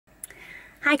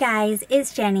Hi guys,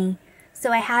 it's Jenny.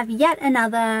 So I have yet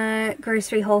another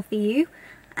grocery haul for you.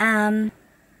 After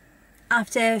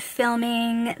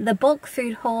filming the bulk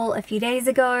food haul a few days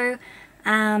ago,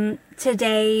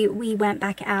 today we went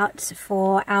back out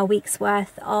for our week's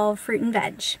worth of fruit and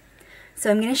veg. So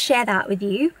I'm going to share that with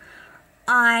you.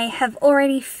 I have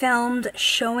already filmed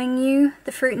showing you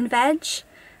the fruit and veg,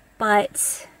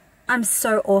 but I'm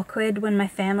so awkward when my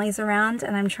family's around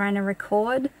and I'm trying to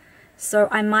record. So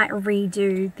I might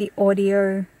redo the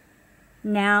audio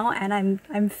now, and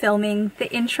I'm filming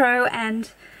the intro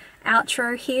and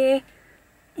outro here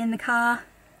in the car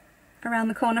around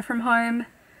the corner from home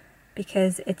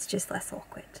because it's just less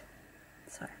awkward.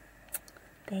 So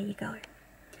there you go.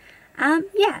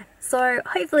 Yeah, so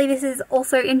hopefully this is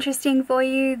also interesting for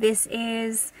you. This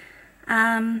is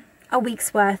a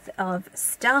week's worth of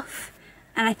stuff.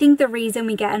 And I think the reason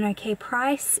we get an okay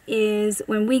price is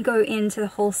when we go into the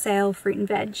wholesale fruit and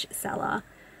veg seller,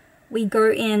 we go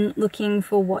in looking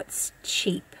for what's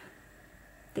cheap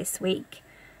this week.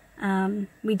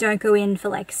 We don't go in for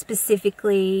like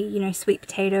specifically, you know, sweet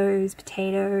potatoes,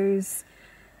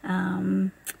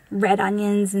 red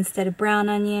onions instead of brown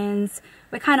onions.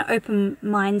 We're kind of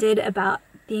open-minded about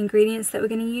the ingredients that we're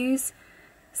going to use.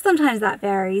 Sometimes that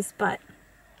varies, but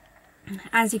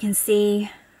as you can see,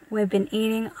 we've been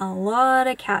eating a lot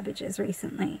of cabbages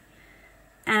recently.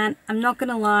 And I'm not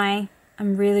gonna lie,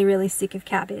 I'm really sick of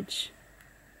cabbage.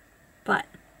 But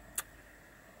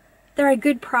they're a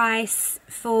good price.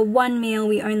 For one meal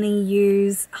we only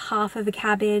use half of a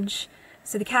cabbage.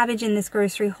 So the cabbage in this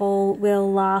grocery haul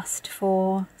will last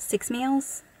for 6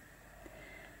 meals.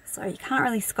 So you can't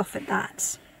really scoff at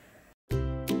that.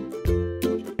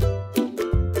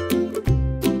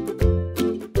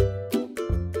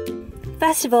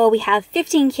 First of all, we have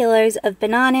 15 kilos of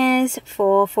bananas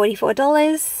for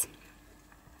 $44.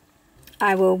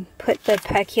 I will put the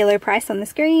per kilo price on the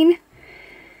screen.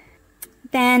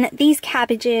 Then these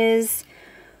cabbages,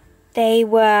 they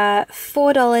were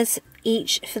 $4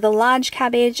 each for the large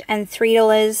cabbage and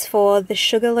 $3 for the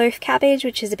sugar loaf cabbage,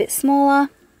 which is a bit smaller.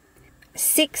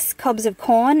 6 cobs of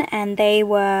corn, and they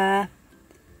were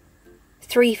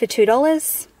 3 for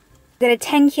 $2. Got a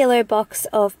 10 kilo box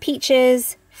of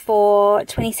peaches for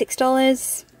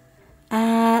 $26.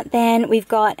 Then we've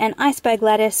got an iceberg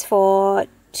lettuce for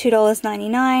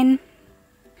 $2.99.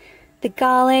 The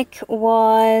garlic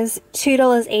was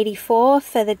 $2.84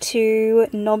 for the 2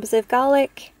 knobs of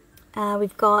garlic.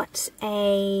 We've got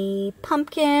a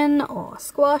pumpkin or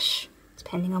squash,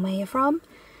 depending on where you're from.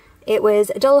 It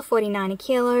was $1.49 a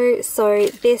kilo, so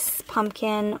this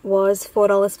pumpkin was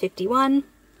 $4.51.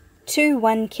 2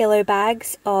 1 kilo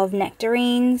bags of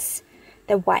nectarines,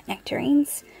 the white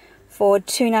nectarines, for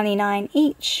 $2.99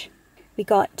 each. We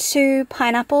got 2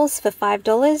 pineapples for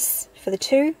 $5 for the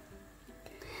 2.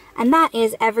 And that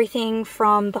is everything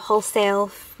from the wholesale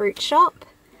fruit shop.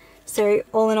 So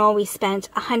all in all we spent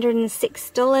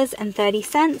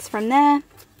 $106.30 from there.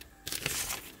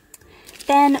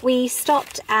 Then we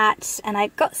stopped at, and I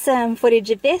got some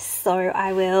footage of this, so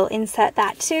I will insert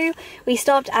that too. We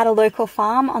stopped at a local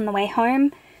farm on the way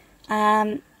home.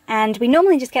 And we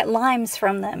normally just get limes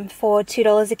from them for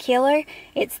 $2 a kilo.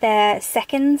 It's their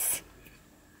seconds.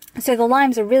 So the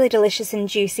limes are really delicious and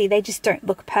juicy. They just don't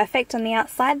look perfect on the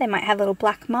outside. They might have little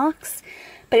black marks,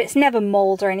 but it's never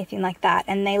mold or anything like that.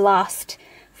 And they last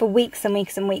for weeks and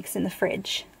weeks and weeks in the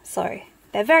fridge. So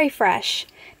they're very fresh.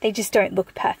 They just don't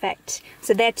look perfect.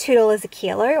 So they're $2 a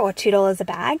kilo or $2 a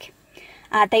bag.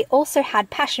 They also had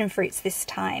passion fruits this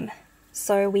time.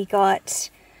 So we got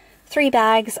 3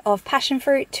 bags of passion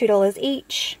fruit, $2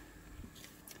 each.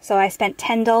 So I spent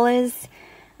 $10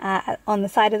 on the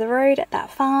side of the road at that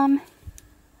farm.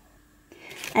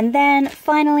 And then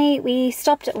finally we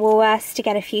stopped at Woolworths to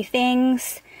get a few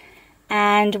things,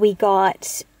 and we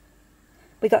got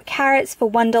carrots for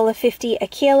 $1.50 a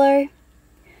kilo.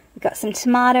 We got some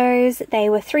tomatoes. They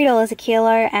were $3 a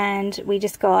kilo, and we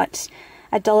just got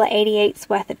 $1.88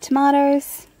 worth of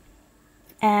tomatoes.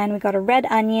 And we got a red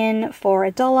onion for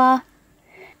 $1,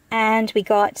 and we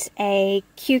got a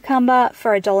cucumber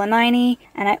for $1.90,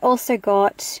 and I also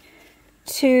got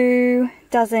 2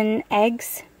 dozen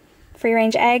eggs,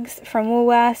 free-range eggs from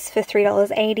Woolworths for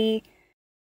 $3.80.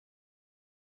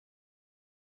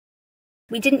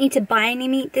 We didn't need to buy any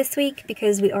meat this week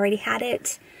because we already had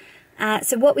it.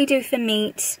 So what we do for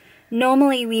meat,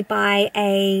 normally we buy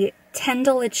a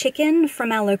 $10 chicken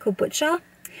from our local butcher.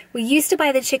 We used to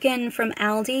buy the chicken from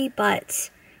Aldi, but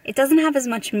it doesn't have as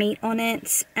much meat on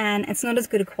it, and it's not as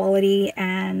good a quality,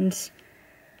 and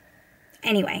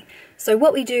Anyway, so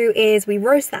what we do is we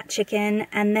roast that chicken,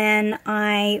 and then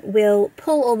I will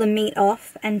pull all the meat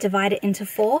off and divide it into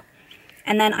 4,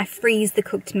 and then I freeze the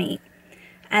cooked meat,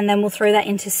 and then we'll throw that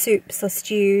into soups or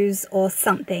stews or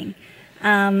something.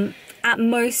 At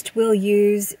most we'll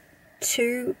use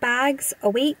 2 bags a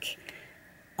week.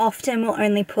 Often we'll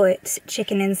only put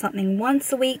chicken in something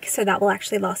once a week, so that will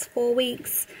actually last 4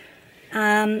 weeks.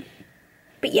 But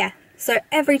yeah, so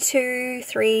every 2,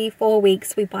 3, 4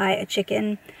 weeks we buy a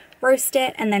chicken, roast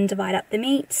it, and then divide up the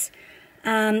meat.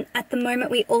 At the moment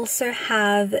we also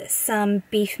have some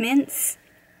beef mince.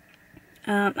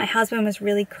 My husband was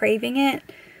really craving it.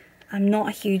 I'm not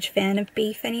a huge fan of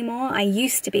beef anymore. I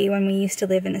used to be when we used to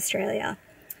live in Australia.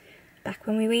 Back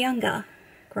when we were younger,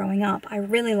 growing up, I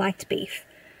really liked beef.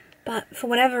 But for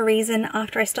whatever reason,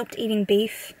 after I stopped eating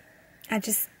beef, I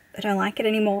don't like it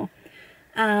anymore.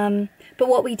 But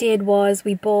what we did was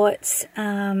we bought,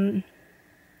 it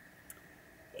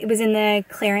was in the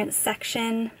clearance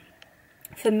section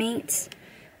for meat,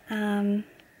 and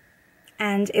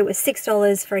it was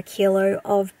 $6 for a kilo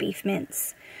of beef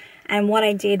mince. And what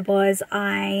I did was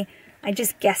I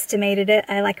just guesstimated it.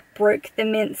 I like broke the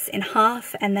mince in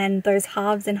half and then those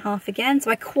halves in half again.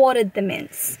 So I quartered the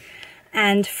mince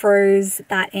and froze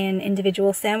that in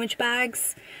individual sandwich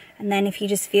bags. And then if he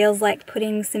just feels like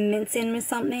putting some mince in with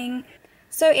something.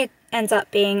 So it ends up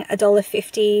being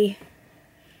 $1.50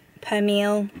 per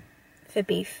meal for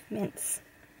beef mince,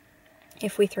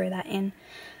 if we throw that in.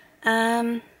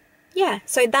 Yeah,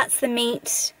 so that's the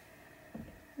meat.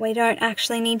 We don't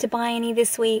actually need to buy any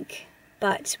this week,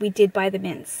 but we did buy the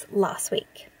mince last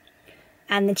week.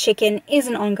 And the chicken is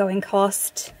an ongoing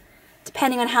cost.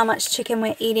 Depending on how much chicken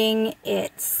we're eating,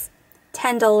 it's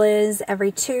 $10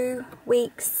 every 2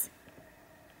 weeks.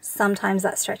 Sometimes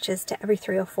that stretches to every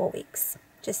 3 or 4 weeks,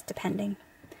 just depending.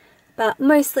 But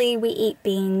mostly we eat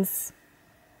beans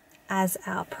as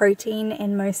our protein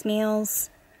in most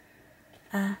meals.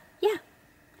 Yeah,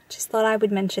 just thought I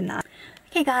would mention that.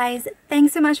 Okay guys,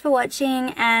 thanks so much for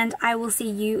watching, and I will see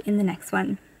you in the next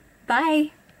one.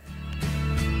 Bye!